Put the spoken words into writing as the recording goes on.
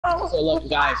So look,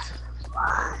 guys.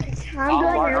 I'm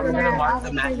gonna mark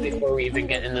the map before we even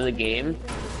get into the game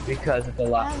because it's a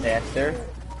lot faster.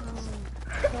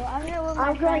 So I'm here with my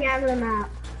I'm going out of the map.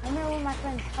 I'm here with my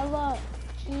friends. Hello,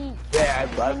 Cheese. Yeah, I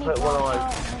put one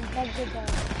on.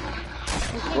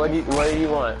 What do you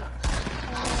want?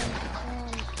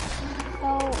 So,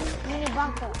 Mini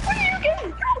Bunker. What are you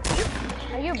doing?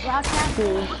 Are you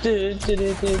broadcasting?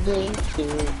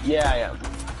 Yeah, I am.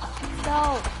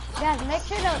 So, guys, make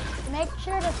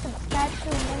sure to subscribe to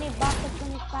Mini Bunker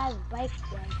 25 Bike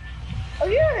Gang. Oh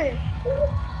yeah.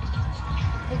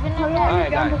 Isn't it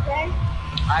Alright, guys.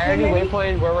 I already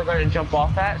waypointed where we're going to jump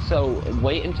off at, so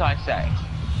wait until I say.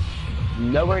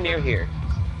 Nowhere near here.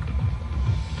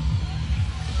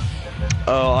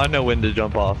 Oh, I know when to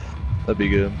jump off. That'd be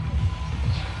good.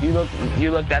 You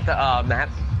looked at the map?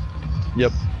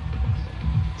 Yep.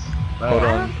 Hold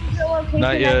on.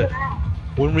 Not yet.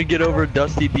 When we get over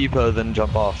Dusty Depot, then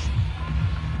jump off.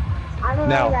 I don't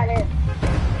know where that is.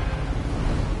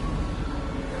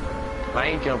 I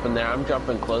ain't jumping there. I'm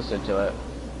jumping closer to it.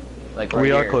 Like right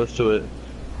we are here. close to it.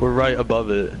 We're right above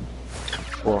it.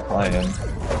 Well, I am.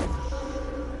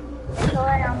 So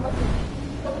I'm looking.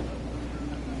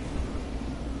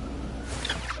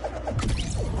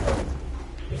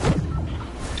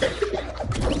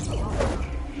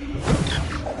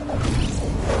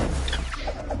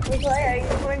 Are you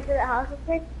going to the house with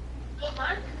me?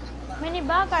 Mini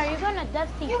Bunker, are you going to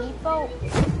Dusty Depot?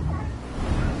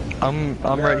 I'm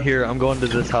right here. I'm going to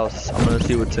this house. I'm gonna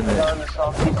see what's in it. On the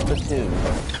Southeast Platoon,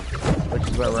 which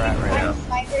is where we're at right now.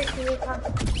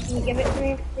 Can you give it to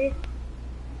me, please?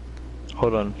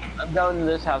 Hold on. I'm going to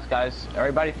this house, guys.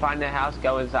 Everybody find a house,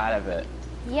 go inside of it.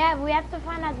 Yeah, we have to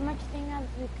find as much thing as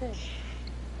we could.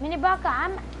 Mini Bunker,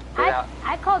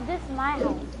 I call this my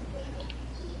house.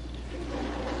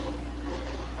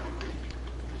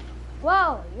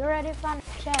 Whoa, you already found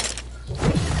a chest.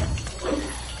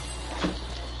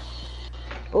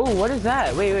 Oh, what is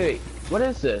that? Wait. What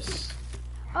is this?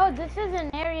 Oh, this is an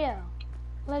area.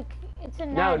 Like, it's a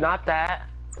No, not that.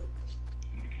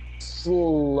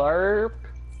 Slurp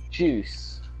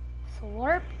juice.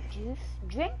 Slurp juice?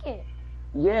 Drink it.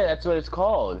 Yeah, that's what it's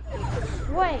called.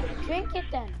 Wait, drink it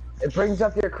then. It brings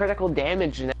up your critical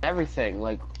damage and everything.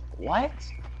 Like, what?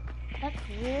 That's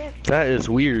weird. That is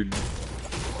weird.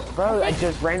 Bro, I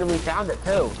just randomly found it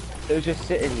too. It was just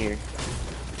sitting here.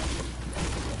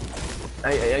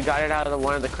 I got it out of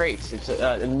one of the crates. It's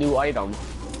a new item.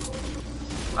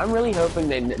 I'm really hoping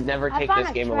they never take this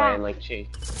game away and like cheat.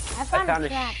 I found a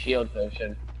shield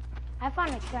potion. I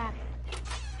found a trap.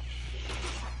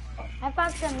 I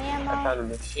found some ammo. I found a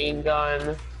machine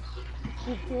gun.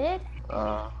 You did?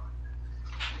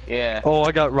 Yeah. Oh,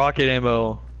 I got rocket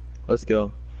ammo. Let's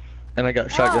go. And I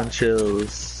got shotgun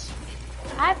shells.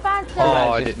 I found some.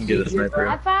 Oh, I didn't get a sniper.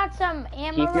 I found some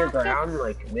ammo. Keep your ground.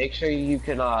 Like, make sure you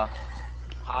can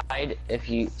hide if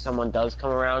someone does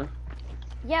come around.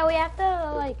 Yeah, we have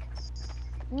to like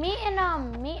me and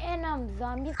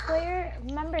Zombie Slayer.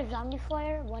 Remember Zombie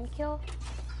Slayer 1 kill?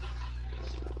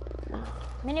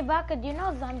 Mini Baka, do you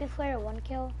know Zombie Slayer 1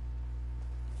 kill?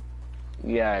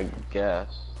 Yeah, I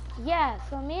guess. Yeah,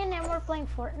 so me and him were playing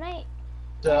Fortnite.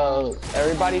 So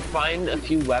everybody find a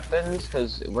few weapons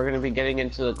because we're gonna be getting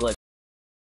into the glitch.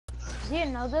 Do you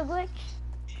know the glitch?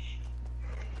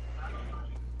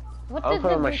 What I'll does put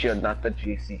the on my glitch shield, not the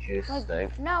GC juice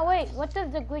thing. No, wait. What does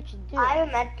the glitch do? I have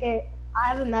a med kit.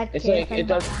 It's like it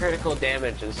does critical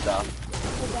damage and stuff.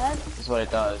 It does? That's what it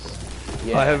does.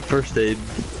 Yeah. I have first aid.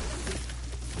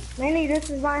 Manny, this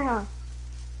is my house.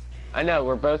 I know.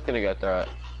 We're both gonna go through it.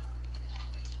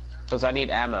 Cause I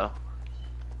need ammo.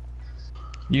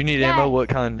 You need ammo? What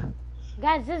kind?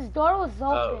 Guys, this door was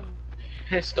open.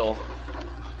 Pistol.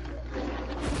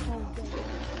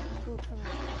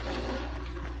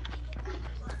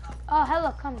 Oh,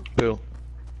 hello, come. Who?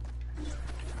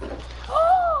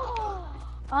 Oh!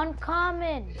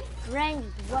 Uncommon ranged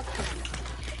weapon.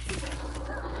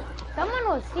 Someone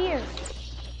was here.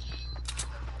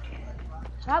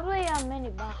 Probably a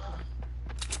mini box.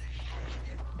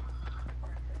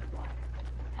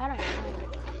 I don't know.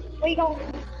 Where you going?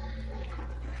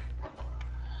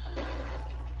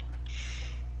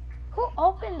 Who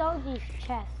opened all these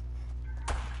chests?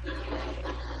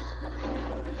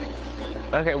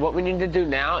 Okay, what we need to do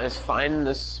now is find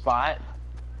the spot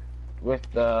with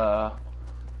the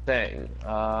thing.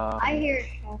 I hear it.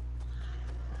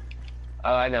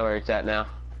 Oh, I know where it's at now.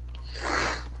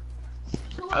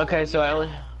 Okay, so I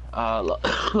only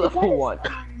level 1.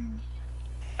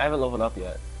 I haven't leveled up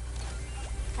yet.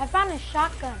 I found a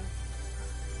shotgun.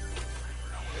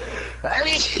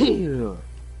 Bless you.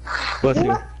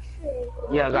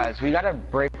 Yeah, guys, we gotta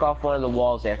break off one of the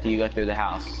walls after you go through the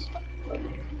house.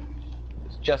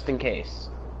 Just in case.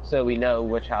 So we know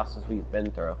which houses we've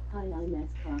been through.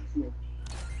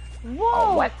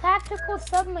 Whoa, what? tactical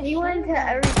submachine. You went to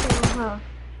everything, huh?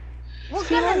 What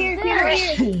kind of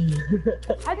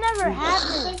this? I've never had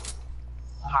this.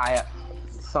 Hi,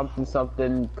 something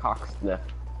cocksmith.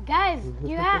 Guys,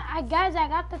 guys, I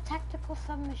got the tactical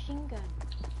submachine gun.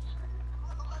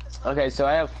 Okay, so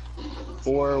I have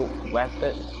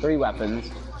 3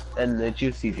 weapons, and the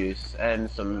juicy juice, and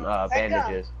some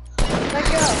bandages. Let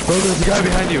go. Bro, there's a guy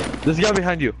behind you. There's a guy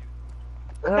behind you.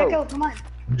 Let go, come on.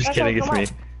 I'm just Let kidding, go,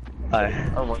 it's me.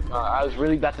 Hi. Oh my god, I was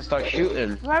really about to start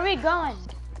shooting. Where are we going?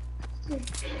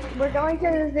 We're going to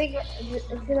the big, to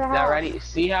the house. Now ready?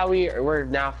 See how we're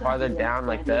now farther down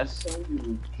like this?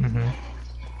 Mm-hmm.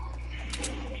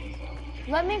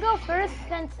 Let me go first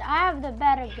since I have the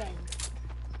better gun.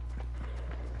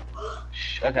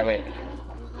 Okay, wait.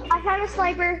 I found a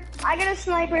sniper. I got a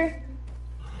sniper.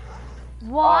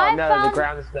 Well, Oh no, the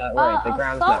ground is not right. The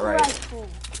ground's not right. Rifle.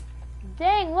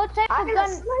 Dang, what type I of got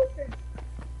a gun? sniper.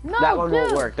 No, That one dude.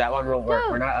 won't work. That one won't work.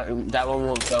 Dude. We're not. That one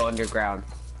won't go underground.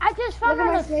 I just found Look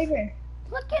at my a sniper.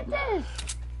 Look at this.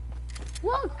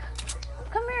 Look.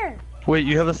 Come here. Wait,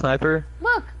 you have a sniper?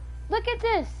 Look. Look at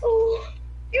this. Ooh,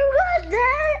 you got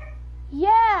that?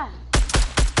 Yeah.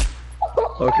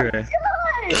 Okay.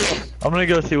 God. I'm gonna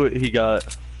go see what he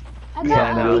got. I Yeah,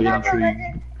 got I know. He Yeah. got the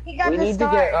legend. He got We the need to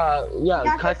star. get Got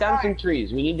the cut down star. some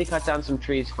trees. We need to cut down some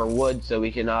trees for wood so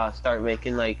we can start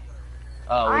making like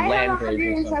I have land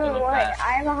bridges or 107 something wood. like that.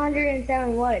 I have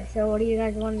 107 wood. So what do you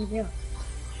guys want to do?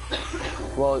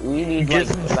 Well, we need Get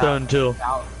like some stone too.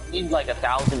 we need like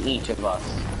 1,000 each of us.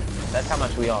 That's how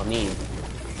much we all need.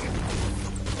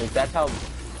 Like, that's how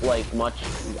like much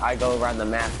I go around the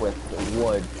map with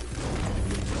wood.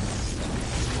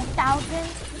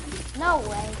 1,000? No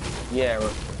way. Yeah.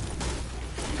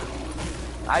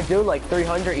 I do like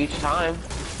 300 each time.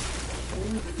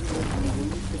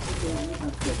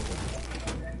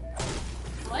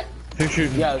 Who's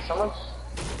shooting? Yeah, someone.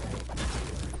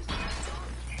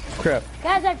 Crap.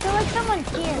 Guys, I feel like someone's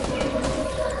here.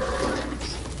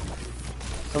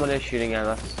 Someone is shooting at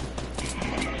us.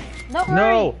 Don't worry.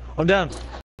 No! I'm down.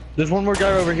 There's one more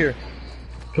guy over here.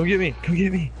 Come get me. Come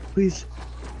get me. Please.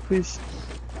 Please.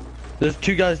 There's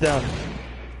 2 guys down.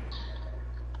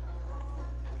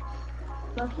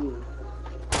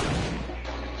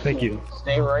 Thank you.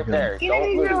 Stay right there. He's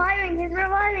Don't move. reviving. He's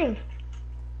reviving.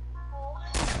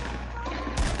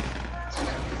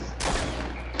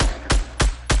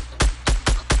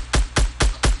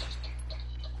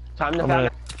 Time to I'm found.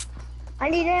 gonna... I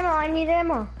need ammo. I need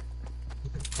ammo.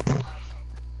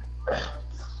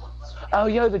 Oh,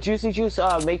 yo, the juicy juice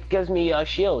gives me a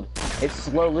shield. It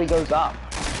slowly goes up.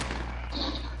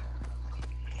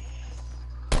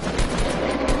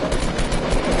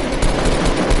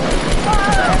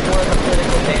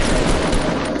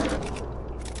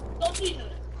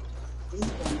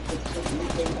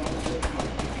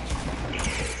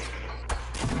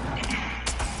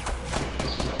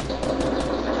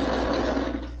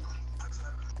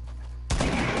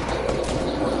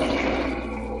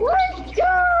 Let's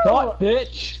go. What,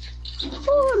 bitch?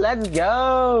 Ooh, let's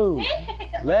go.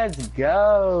 Let's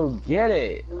go. Get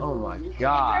it. Oh my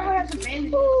god.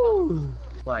 Ooh.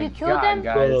 My You killed god, them? Oh,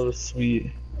 guys. that was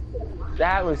sweet.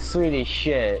 That was sweet as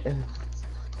shit.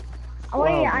 Oh wait,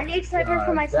 Oh I need sniper God,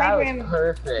 for my that sniper was ammo.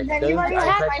 perfect. Does Those, anybody I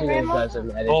have bet you sniper those ammo? guys are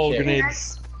mad as Oh, shit.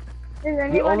 grenades. Does The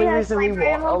anybody only have reason sniper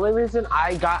ammo? only reason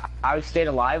I stayed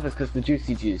alive was because the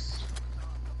juicy juice.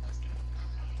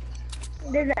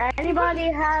 Does anybody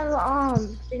have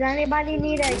does anybody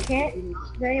need a kit?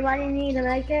 Does anybody need a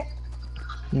med kit?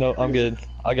 No, I'm good.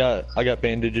 I got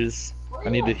bandages. I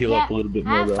need to heal Yeah, up a little bit I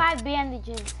more have though. 5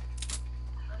 bandages.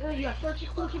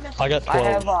 I got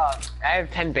 12. I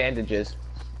have 10 bandages.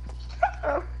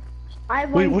 I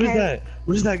have Wait, one what is kit. that?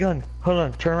 What is that gun? Hold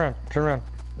on, turn around, turn around.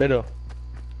 Beto.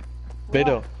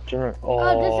 Beto, turn around.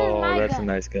 Oh, this is my that's gun. a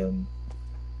nice gun.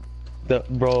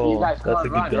 Bro, You guys, come that's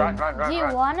a on, good run, gun. run. Do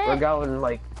you want it? We're going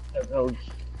like.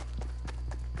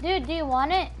 Dude, do you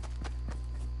want it?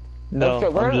 No, Okay,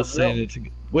 we're I'm in just the- saying it's.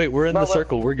 Wait, we're in But the what-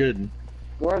 circle. We're good.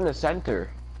 We're in the center.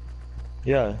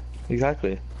 Yeah,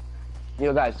 exactly.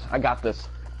 You guys, I got this.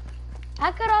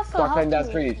 I could also Start help cutting down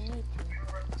you. trees.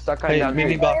 Start cutting Hey, down Mini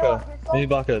trees. Baka, Mini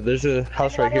Baka. There's a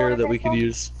house right here that we could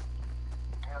use.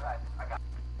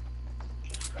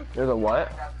 There's a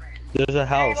what? There's a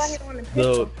house.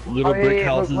 The little Oh, yeah, brick yeah,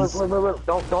 houses. look.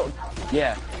 Don't.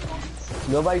 Yeah.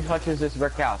 Nobody touches this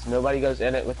brick house. Nobody goes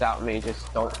in it without me.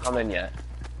 Just don't come in yet.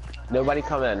 Nobody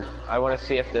come in. I want to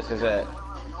see if this is it.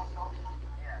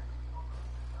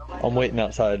 I'm waiting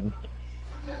outside.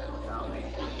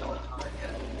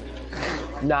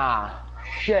 Nah,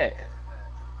 shit.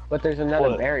 But there's another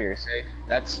What? barrier, see?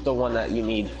 That's the one that you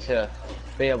need to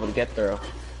be able to get through.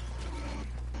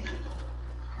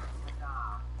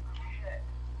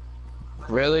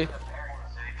 Really?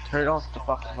 Turn off the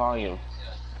fucking volume.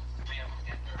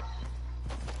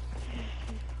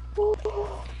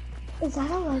 Is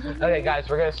that a legend? Okay, guys,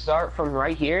 we're gonna start from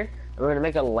right here. And we're gonna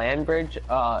make a land bridge.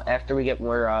 After we get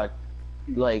more,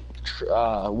 wood.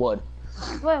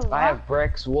 Wait, what? I have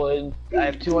bricks, wood. I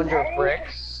have 200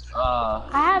 bricks. I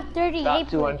have 38 About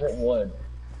 200 wood.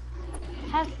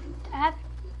 I have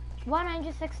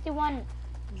 161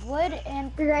 wood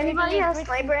and Does anybody 38 have bricks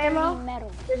sniper and 30 ammo?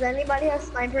 metal. Does anybody have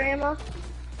sniper ammo?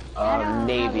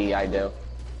 Maybe I do.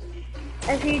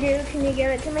 If you do, can you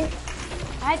give it to me?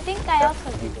 I think I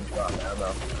also do.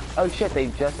 Oh shit, they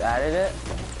just added it?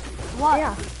 What?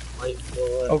 Yeah.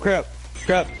 Oh crap!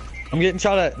 Crap! I'm getting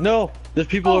shot at. No! There's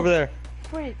people over there.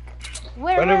 Freak.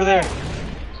 Where? Right over there.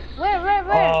 Where?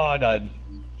 Oh, I died.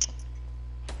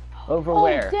 Over Oh,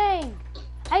 where? dang.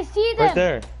 I see them. Right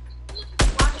there.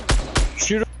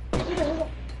 Shoot him.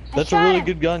 That's a shot really him.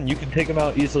 good gun. You can take him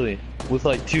out easily with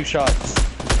like 2 shots.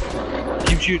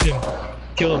 Keep shooting him.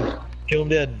 Kill him. Kill him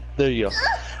dead. There you go.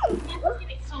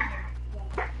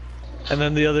 And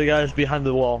then the other guy's behind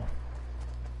the wall.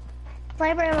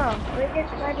 Sniper ammo. Where'd you get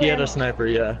sniper He had ammo? a sniper,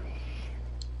 yeah.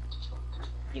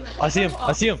 I see him.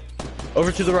 I see him.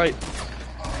 Over to the right.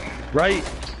 Right.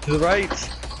 To the right.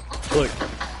 Look.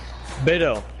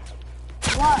 Beto.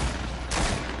 What?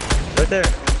 Right there.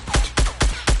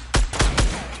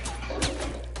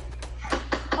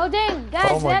 Oh dang, guys,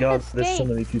 Oh my we god, have to there's so escape.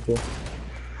 many people.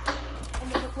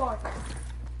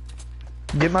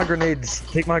 Get my grenades.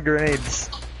 Take my grenades.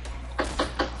 How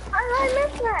did I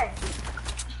miss that?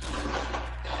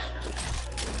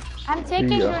 I'm There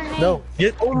taking you your go. name. No,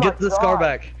 get the God. scar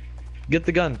back. Get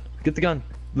the gun. Get the gun.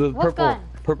 The What gun?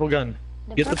 purple gun.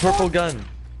 The Get the purple? purple gun.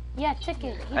 Yeah, took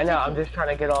it. He I know, took I'm it. just trying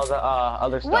to get all the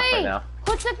other stuff right Wait, now.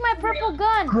 who took my purple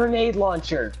gun? Grenade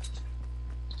launcher.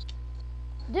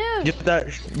 Dude, Get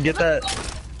that.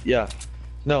 Yeah.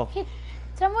 No.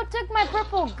 someone took my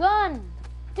purple gun.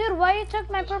 Dude, why you took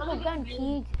my purple gun,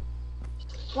 Keeg?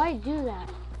 Why you do that?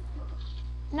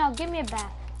 No, give me it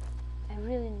back. I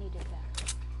really need it back.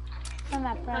 For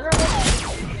my friend.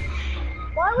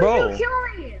 Why would Bro. you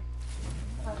kill me?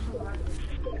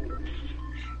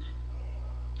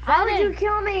 How Why would you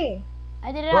kill me?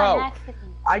 I did it Bro. on accident.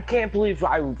 I can't believe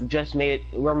I just made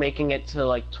it. We're making it to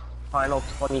like final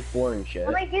 24 and shit.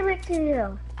 Let me give it to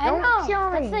you. I Don't know. kill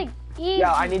me. That's like easy.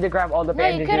 Yeah, I need to grab all the No,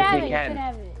 you bandages could have it. we You could can.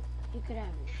 have it. You could have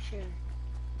it. Sure.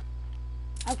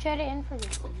 I'll trade it in for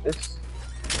this. This.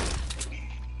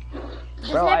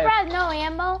 The Bro, sniper has no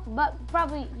ammo, but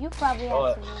you probably have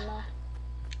Oh, some ammo.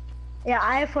 Yeah,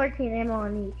 I have 14 ammo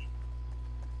on each.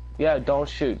 Yeah, don't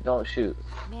shoot. Don't shoot.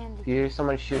 Man, If you hear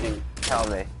someone shooting, tell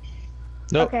me.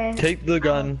 No. Okay. Take the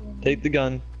gun. Take the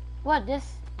gun. what, this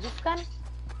gun?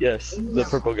 Yes, the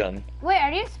purple gun. Wait,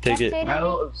 are you Take it. spectating me?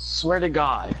 I swear to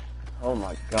God. Oh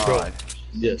my God. Bro.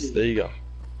 Yes, there you go.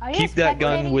 Are you Keep that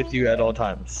gun spectating with me? you at all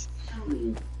times. Are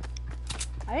you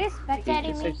Did you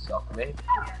spectating say me? suck me?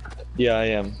 Yeah, I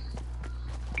am.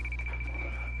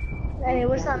 Hey,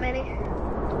 what's up, Manny?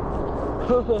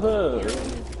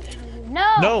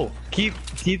 No. No, keep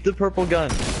the purple gun.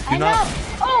 Do I not. know.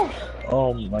 Oh,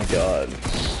 Oh my god.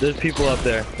 There's people up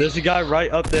there. There's a guy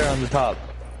right up there on the top.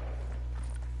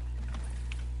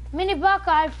 Mini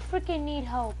Baka, I freaking need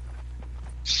help.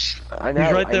 I know.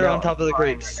 He's right I there know, on top I'm of the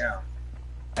trying crates. right now.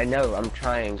 I know. I'm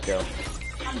trying to.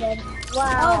 I'm dead.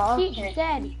 Wow. Oh, he's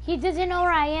dead. He doesn't know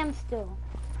where I am still.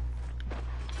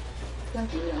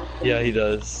 Yeah, he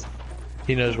does.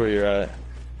 He knows where you're at.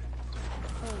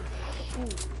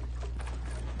 Shoot.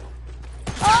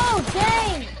 Oh,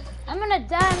 dang! I'm gonna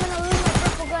die. I'm gonna lose my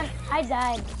purple gun. I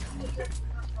died.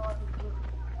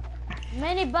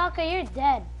 Mini Baka, you're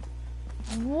dead.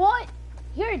 What?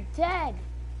 You're dead.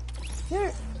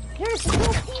 There's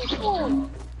two people.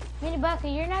 Mini Baka,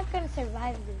 you're not gonna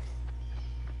survive this.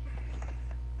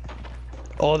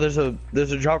 Oh, there's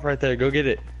a drop right there. Go get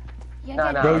it. You No,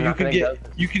 get- no. Bro, I'm you not can gonna get go. No,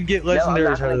 I'm legendaries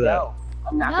not out gonna of that. go.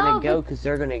 I'm not No, gonna go but- because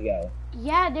they're gonna go.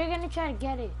 Yeah, they're gonna try to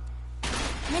get it.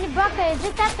 Mini Baka,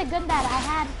 isn't that the gun that I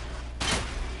had?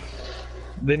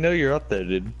 They know you're up there,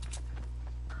 dude.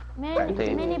 Right,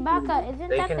 they- Mini Baka, isn't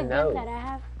they that the can gun know. that I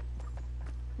have?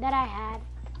 That I had.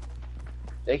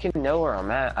 They can know where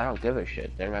I'm at. I don't give a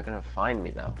shit. They're not gonna find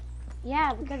me though.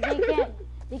 Yeah, because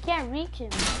they can't reach him.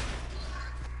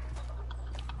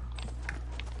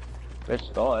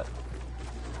 Bitch thought.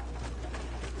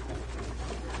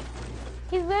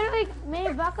 He's literally me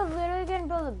and Baka's literally gonna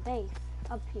build a base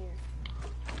up here.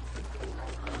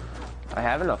 I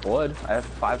have enough wood. I have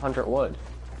 500 wood.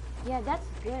 Yeah, that's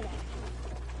good actually.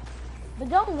 But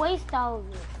don't waste all of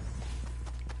it.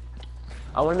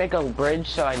 I want to make a bridge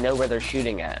so I know where they're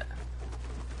shooting at.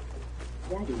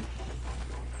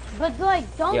 But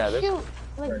like, don't Yeah, shoot.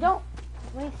 Like, don't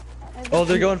waste. Oh,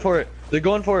 they're going for it. They're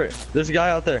going for it. There's a guy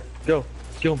out there. Go.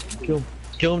 Kill him. Kill him.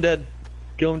 Kill him dead.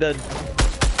 Kill him dead.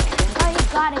 Oh,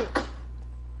 he got it.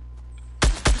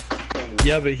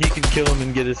 Yeah, but he can kill him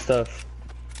and get his stuff.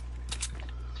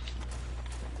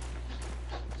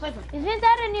 Isn't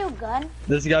that a new gun?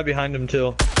 There's a guy behind him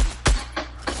too.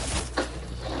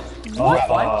 What?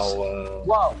 Oh,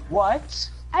 Whoa, what?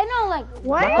 I know, like,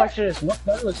 What? My question is, what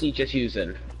gun was he just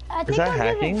using? I think that I was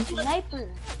hacking? using sniper.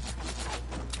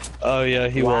 Oh yeah,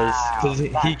 he was. Cause he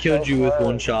That's killed so you with close.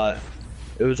 one shot.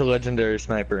 It was a legendary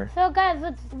sniper. So guys,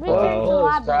 let's return Wow. to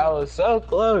lobby. That was so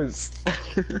close.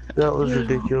 That was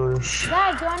ridiculous.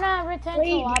 Guys, do you wanna return to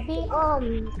Wait,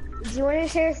 lobby? do you want to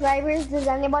share snipers? Does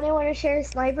anybody want to share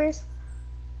snipers?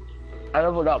 I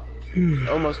leveled up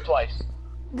almost twice.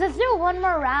 Let's do one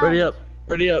more round. Ready up.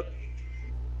 Ready up.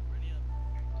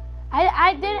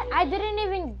 I didn't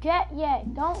even get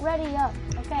yet. Don't ready up.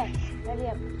 Okay, ready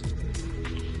up.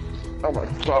 Oh my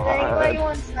Does anybody god.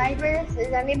 want snipers?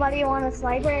 Does anybody want a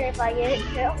sniper if I get it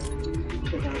too?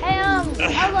 Hey,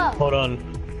 hello. Hold on.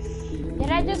 Did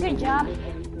I do a good job?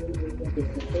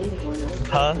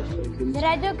 Huh? Did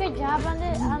I do a good job on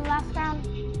last round?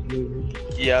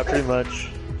 Yeah, pretty much.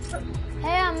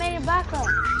 Hey, I made it back up.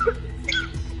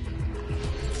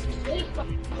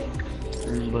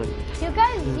 But You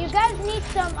guys need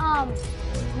some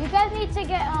you guys need to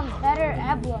get better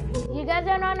emblems. You guys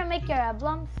don't know how to make your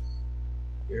emblems?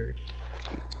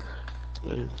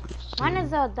 Mine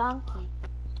is a donkey.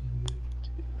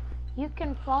 You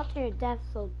can fall to your death,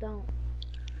 so don't.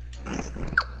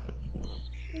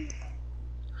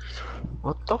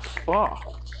 What the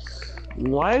fuck?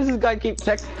 Why does this guy keep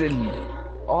texting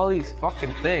all these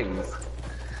fucking things?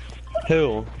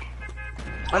 who?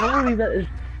 I don't want to be that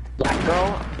black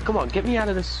girl. Come on, get me out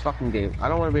of this fucking game. I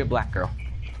don't want to be a black girl.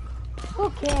 Who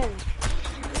cares?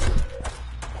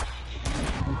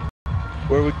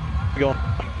 Where we going?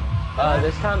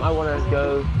 This time I want to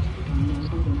go.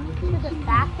 To the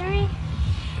factory?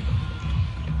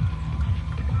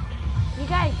 You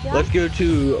guys jump? Let's go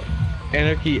to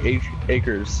Anarchy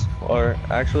Acres. Or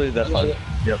actually, that's fun.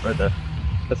 Yep, right there.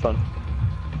 That's fun.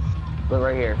 Look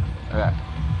right here. Okay.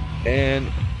 And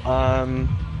I'm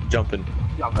jumping.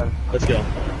 Jumping. Let's go.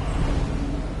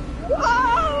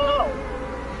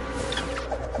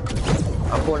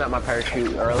 I'm pulling out my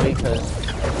parachute early because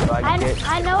if I get.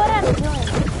 I know what I'm doing.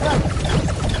 Look.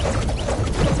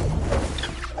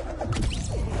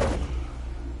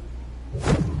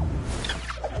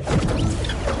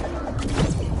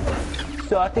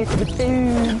 Sauce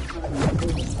spittoon.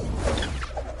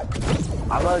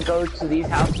 I'm gonna go to these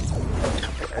houses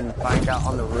and find out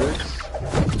on the roofs.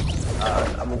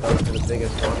 I'm gonna go to the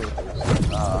biggest one.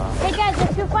 Hey guys,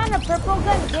 if you find a purple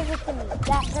gun, give it to me.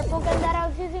 That purple gun that I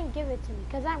was using, give it to me,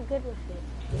 because I'm good with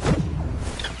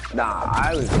it. Nah,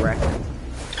 I was wrecking.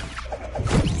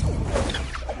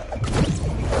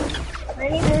 I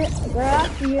need it. They're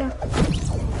after you.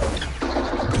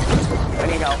 I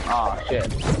need help. Oh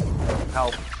shit.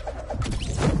 Help.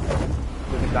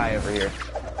 There's a guy over here.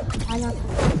 I know.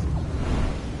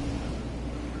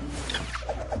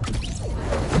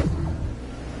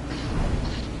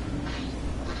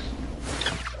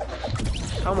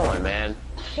 Come on, man.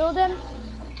 Killed him?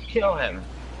 Kill him.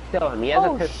 Kill him. He has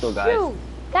a pistol, guys. Shoot.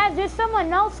 Guys, there's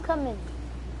someone else coming.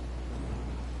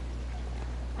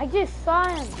 I just saw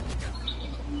him.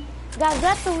 Guys,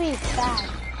 that's the least bad.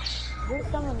 There's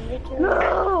someone literally.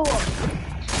 No!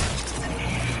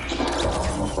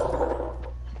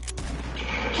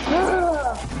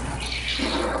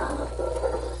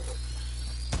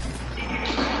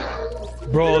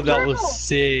 Bro, that was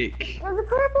sick. Where's the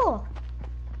purple?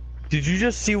 Did you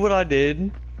just see what I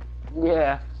did?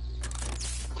 Yeah.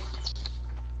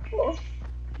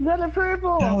 Got a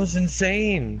purple. That was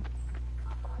insane.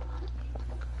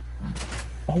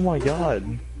 Oh my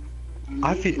god.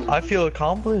 I feel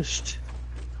accomplished.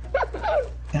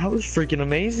 That was freaking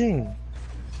amazing.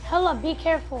 Hella, be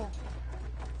careful.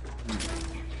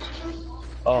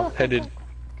 Oh, headed.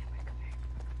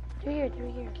 Through here,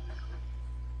 through here.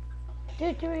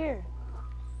 Dude, through here.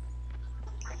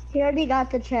 He already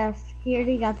got the chest. He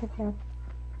already got the chest.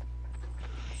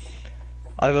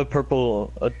 I have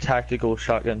a tactical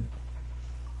shotgun.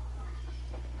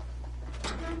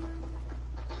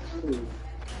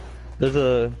 There's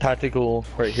a tactical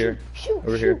right here. Shoot,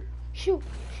 Over shoot. here. Shoot,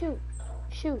 shoot,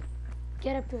 shoot.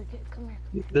 Get up here, come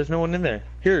here. There's no one in there.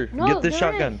 Here, No, get this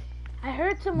there shotgun. is. I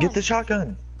heard someone. Get the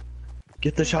shotgun.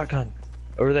 Get the shotgun.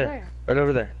 Over there. Where? Right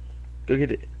over there. Go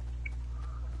get it.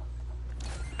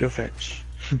 Go fetch.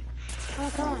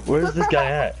 Oh, come on. Where's this guy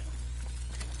at?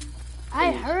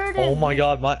 I heard him. Oh my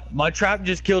god, my trap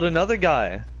just killed another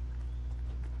guy.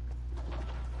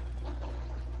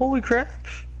 Holy crap.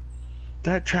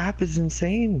 That trap is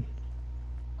insane.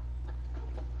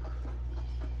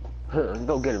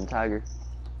 Go get him, Tiger.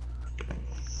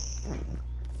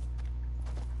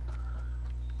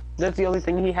 That's the only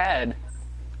thing he had.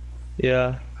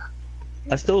 Yeah.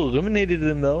 I still eliminated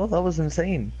him though. That was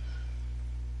insane.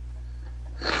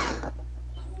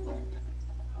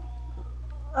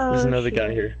 There's another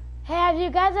guy here. Hey, have you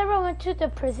guys ever went to the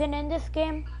prison in this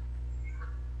game?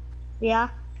 Yeah.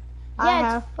 I Yeah,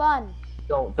 have. it's fun.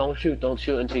 Don't shoot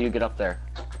until you get up there.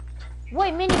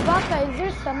 Wait, Mini Baka, is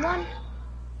there someone?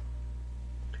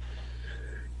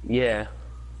 Yeah.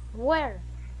 Where?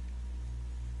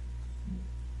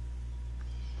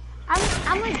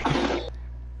 I'm like...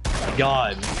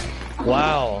 God.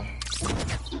 Wow.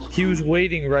 He was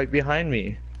waiting right behind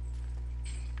me.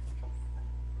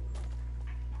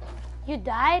 You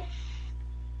died?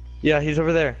 Yeah, he's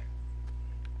over there.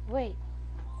 Wait.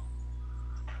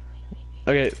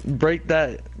 Okay, break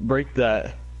the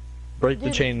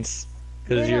Dude, chains,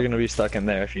 because dude, you're gonna be stuck in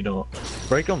there if you don't.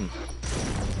 Break them.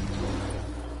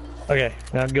 Okay,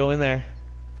 now go in there.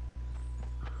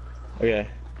 Okay,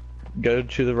 go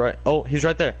to the right. Oh, he's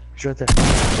right there. He's right there.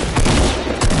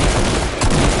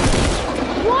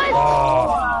 What?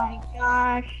 Oh my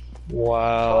gosh.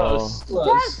 Wow.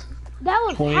 That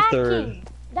was 23rd. hacking.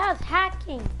 That was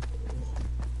hacking.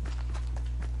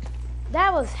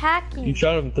 That was hacking. You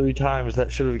shot him 3 times.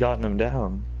 That should have gotten him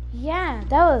down. Yeah,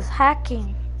 that was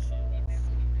hacking.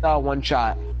 One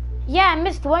shot. Yeah, I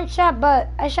missed one shot, but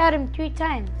I shot him 3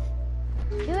 times.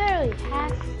 You literally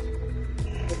hacked.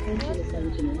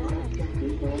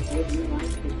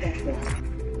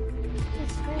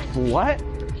 What?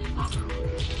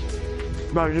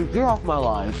 Bro, just get off my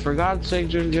live. For God's sake,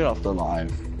 just get off the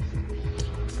live.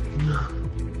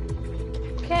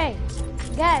 Okay,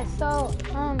 guys, so,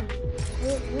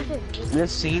 we just...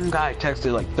 This same guy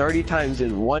texted like 30 times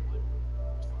in one.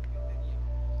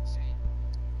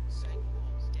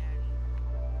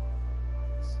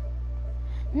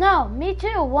 No, me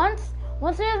too. Once there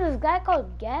was this guy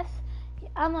called Guess,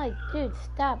 I'm like, dude,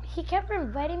 stop. He kept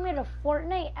inviting me to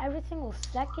Fortnite every single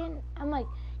second. I'm like,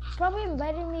 he probably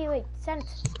invited me like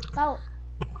since about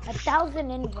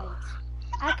 1,000 invites.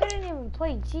 I couldn't even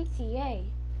play GTA.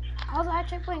 I was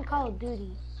actually playing Call of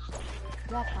Duty.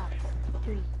 Black Ops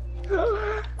 3.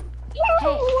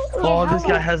 Oh, this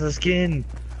guy has a skin.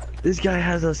 This guy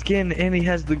has a skin, and he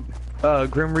has the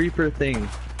Grim Reaper thing.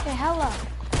 Hey, hello.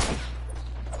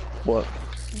 What?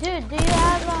 Dude, do you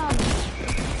have,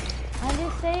 how do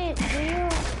you say it? Do you,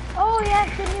 oh, yeah,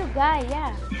 it's the new guy,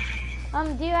 yeah.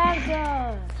 Do you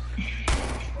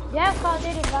have Call of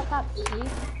Duty Black Ops 3?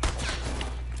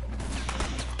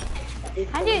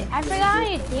 I forgot how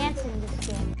you dance in this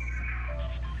game.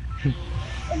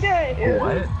 Okay.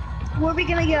 What? Where we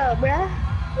gonna go, bruh?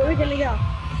 Where we gonna go?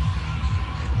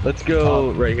 Let's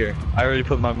go right here. I already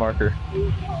put my marker.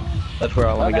 That's where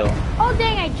I want to go. Oh,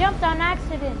 dang, I jumped on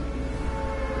accident.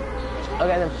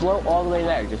 Okay, then float all the way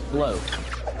there. Just float.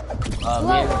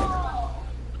 Float.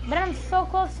 But I'm so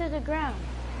close to the ground.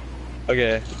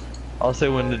 Okay, I'll say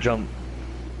when to jump.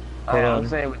 I'm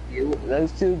saying with you.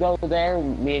 Those two go there.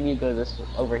 Me and you go this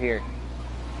over here.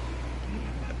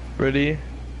 Ready?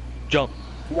 Jump.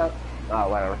 No. Oh,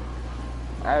 whatever.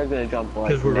 I was gonna jump like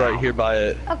Because we're now. right here by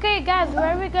it. Okay, guys, where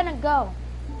are we gonna go?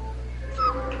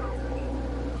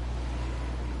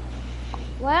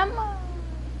 Where am I?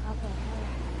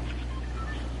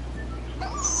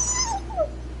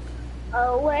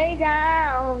 Oh, way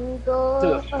down, go. To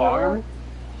the farm?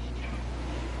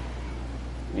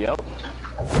 Yep.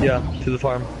 Yeah, to the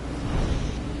farm.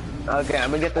 Okay,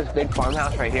 I'm gonna get this big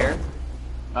farmhouse right here.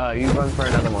 You run for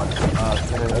another one.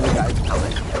 The other guy's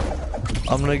coming.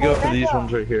 I'm gonna go Hey, for these Becca.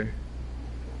 ones right here.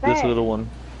 This Hey. little one.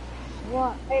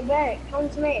 What? Hey, babe, come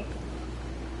to me.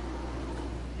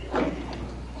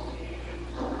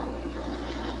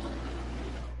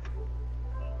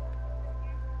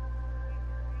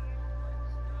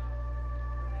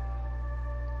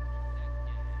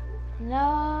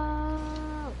 No.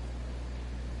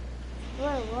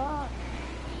 Wait, what?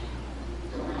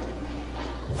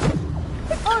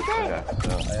 Oh, dang. Okay,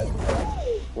 so I have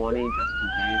 20 just in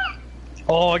case.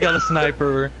 Oh, I got a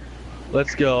sniper.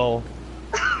 Let's go.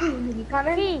 You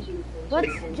coming? Pete, Let's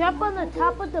jump on the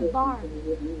top of the barn.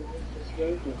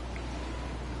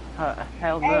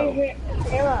 Hell no. Hey,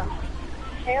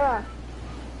 Taylor.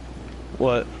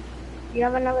 What? You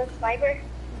have another sniper?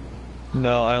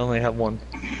 No, I only have one.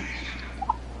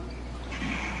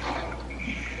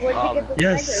 Where'd you get the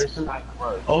Yes.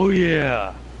 sniper? Oh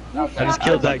yeah. You I just shot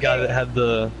killed the- that guy that had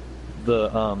the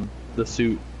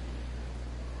suit.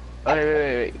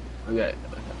 Wait. Okay.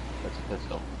 Let's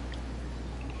go.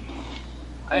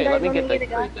 Hey, let me get the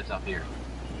crate that's up here.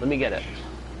 Let me get it.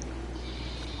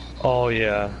 Oh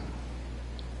yeah.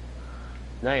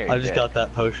 Now you're I just dead. got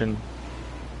that potion.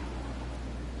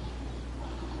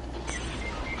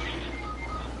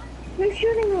 Who's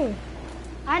shooting me?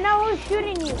 I know who's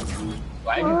shooting you.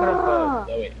 Why did you put up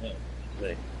no, wait, no.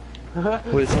 Wait.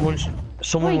 Wait,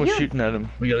 someone Wait, was you- shooting at him.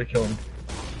 We gotta kill him.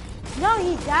 No,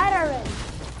 he died already.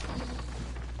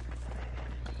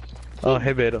 Oh,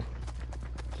 hey Beta.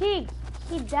 He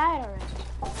died already.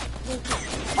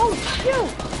 Oh shoot!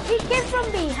 He came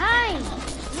from behind.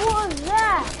 What was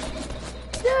that,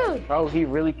 dude? Oh, he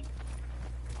really.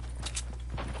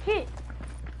 He.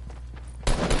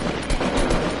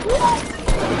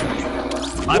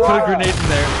 I put a grenade in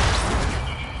there.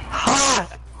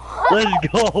 Ha! Let's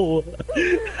go.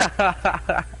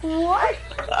 What?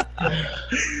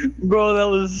 Bro, that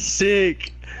was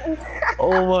sick.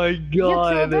 Oh my You killed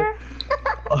god. her?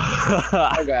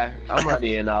 Okay, I'm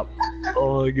readying up.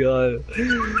 Oh my god.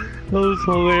 That was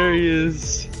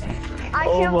hilarious. I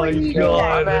Oh can't my believe you did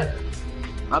god. that.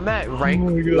 I'm at rank Oh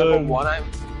my God. level 1.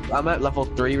 I'm at level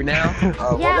 3 now.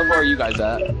 What Yeah, level are you guys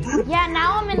at? Yeah,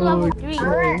 now I'm in Oh level my 3.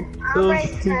 I'm That was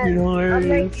rank 10. freaking I'm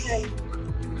rank hilarious. 10.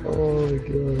 Oh my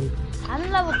god. I'm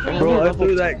in level 3. Bro, I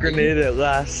threw that grenade at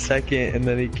last second and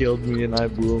then he killed me and I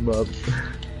blew him up.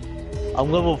 I'm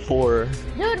level 4.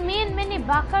 Dude, me and Mini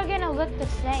Baka are gonna look the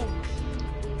same.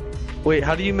 Wait,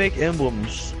 how do you make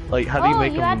emblems? Like, how do you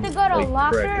make you them? have to go to like, red or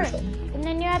locker, something? and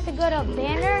then you have to go to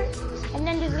banner, and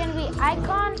then there's gonna be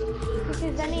icon, you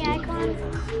choose any icon,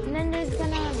 and then there's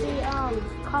gonna be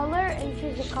color, and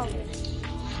choose the color.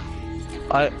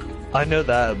 I know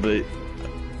that, but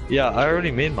yeah, I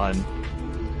already made mine.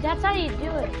 That's how you do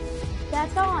it.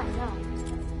 That's all I know.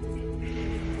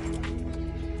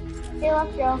 Okay,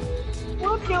 let's go.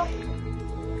 Let's go.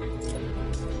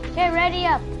 Okay, ready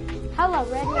up. Hello,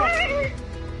 ready up.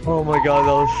 Oh my god,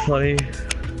 that was funny.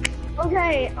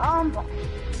 Okay,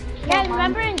 Guys,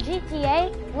 remember in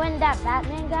GTA when that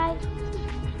Batman guy?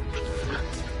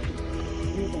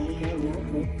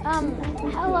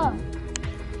 Hello.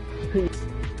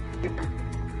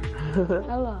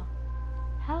 Hello.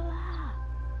 Hello.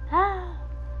 Ah.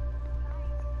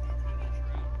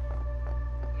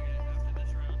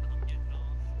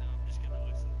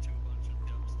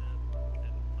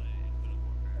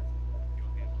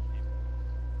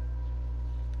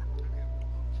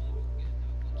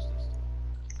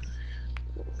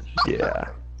 Yeah.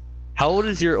 How old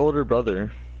is your older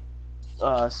brother?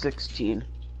 16.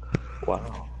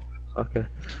 Wow. Okay.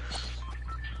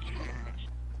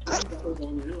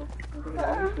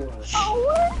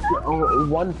 Oh,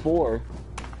 1-4.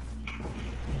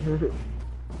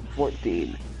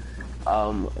 14.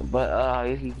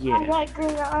 Yeah. I got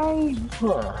grenades.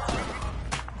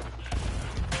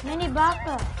 Mini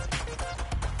Baka.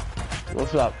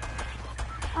 What's up?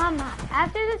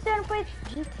 After this one plays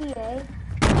GTA.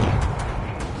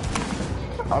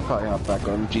 I'll probably hop back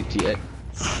on GTA.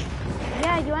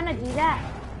 Yeah, you wanna do that?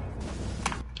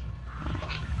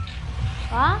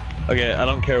 Huh? Okay, I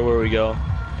don't care where we go.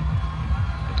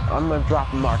 I'm gonna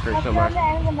drop a marker Let's go somewhere. to the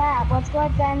end of the map. Let's go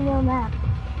to the end of the map.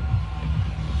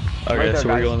 Okay, Right there, so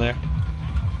we're guys. going there.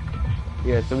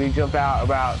 Yeah, so we jump out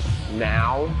about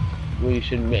now. We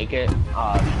should make it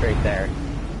straight there.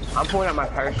 I'm pulling out my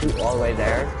parachute all the way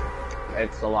there.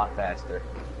 It's a lot faster.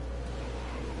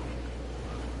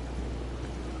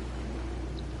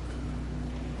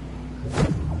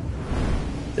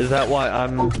 Is that why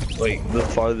I'm like the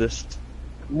farthest?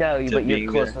 No, To but you're being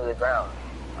close there. to the ground.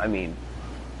 I mean,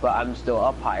 but I'm still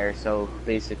up higher, so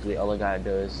basically all I gotta do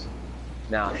is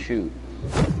now shoot.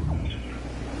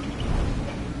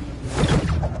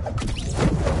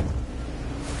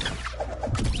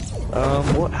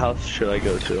 What house should I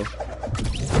go to?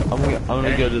 I'm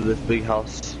gonna go to this big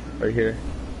house right here.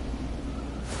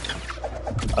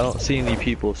 I don't see any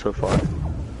people so far.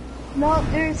 No,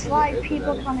 there's 5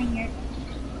 people coming here.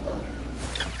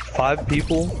 5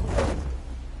 people?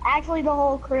 Actually, the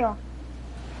whole crew.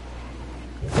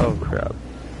 Oh crap.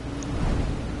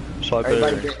 So I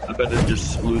better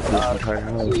just loot this entire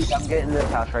house. I'm getting this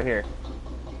house right here.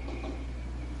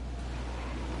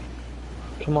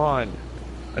 Come on.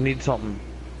 I need something.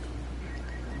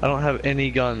 I don't have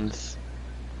any guns.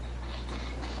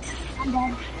 I'm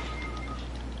dead.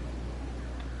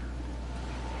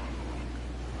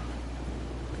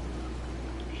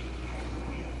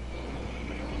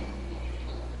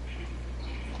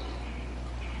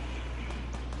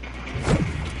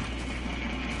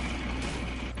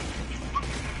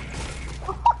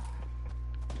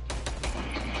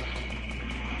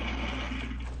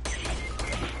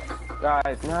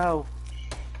 Guys, no.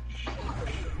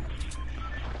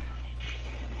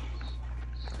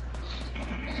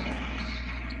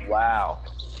 Wow.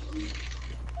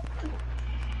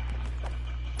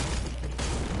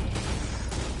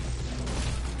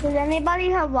 Does anybody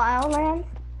have Wildlands?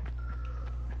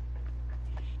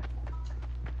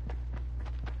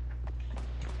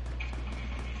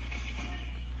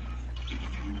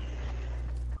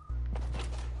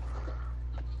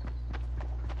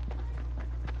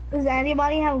 Does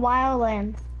anybody have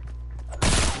Wildlands?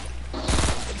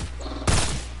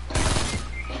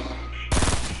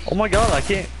 Oh my god, I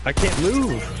can't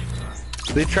move.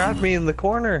 They trapped me in the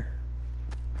corner.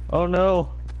 Oh no.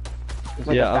 It's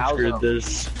like Yeah, I'm 1,000 screwed of them.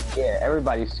 this. Yeah,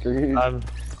 everybody's screwed. I'm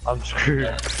screwed.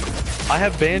 I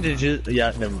have bandages.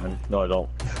 Yeah, never mind. No, I don't.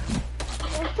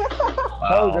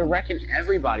 Oh, they're wrecking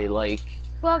everybody, like...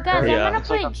 Well, guys, Yeah. I'm gonna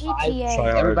play It's like a GTA. Try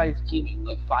hard. Everybody's teaming,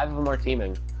 like 5 of them are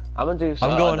teaming. I'm gonna do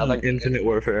I'm going another Infinite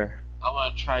Warfare. I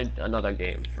wanna try another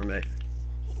game for me.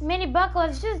 Mini Buck,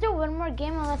 let's just do one more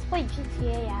game and let's play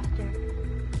GTA after.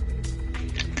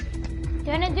 Do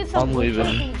you wanna do some I'm leaving.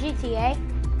 in GTA?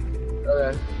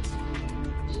 Okay.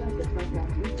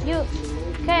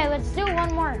 Okay, let's do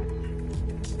one more.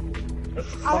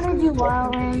 I wanna do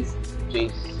Wildlands.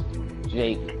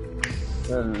 Jake,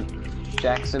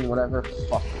 Jackson, whatever.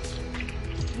 Fuck.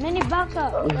 Mini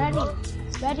Bucka,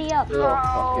 ready up.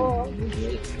 Oh.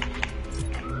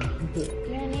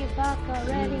 Mini Bucka,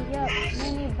 ready up.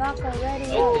 Mini Bucka, ready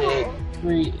Okay, up.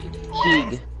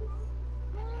 Keeg.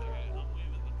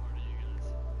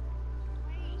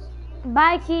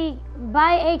 Bye, Key.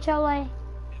 Bye, HLA.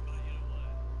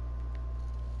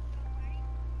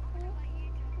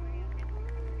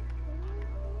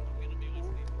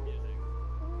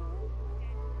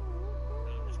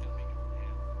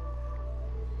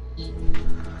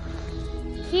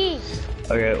 Key.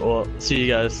 Okay, well, see you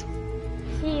guys.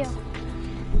 See you.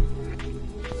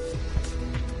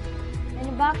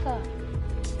 Mini Bucka.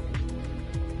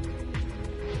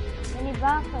 Mini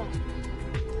Bucka.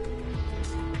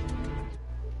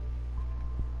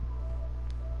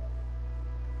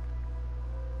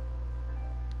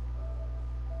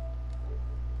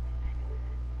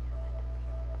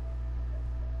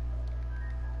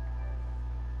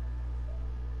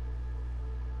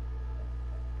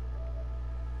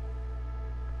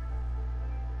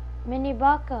 Mini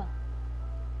Bucka.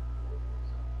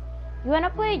 You wanna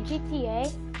play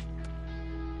GTA?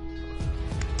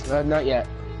 Not yet.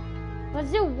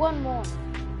 Let's do one more.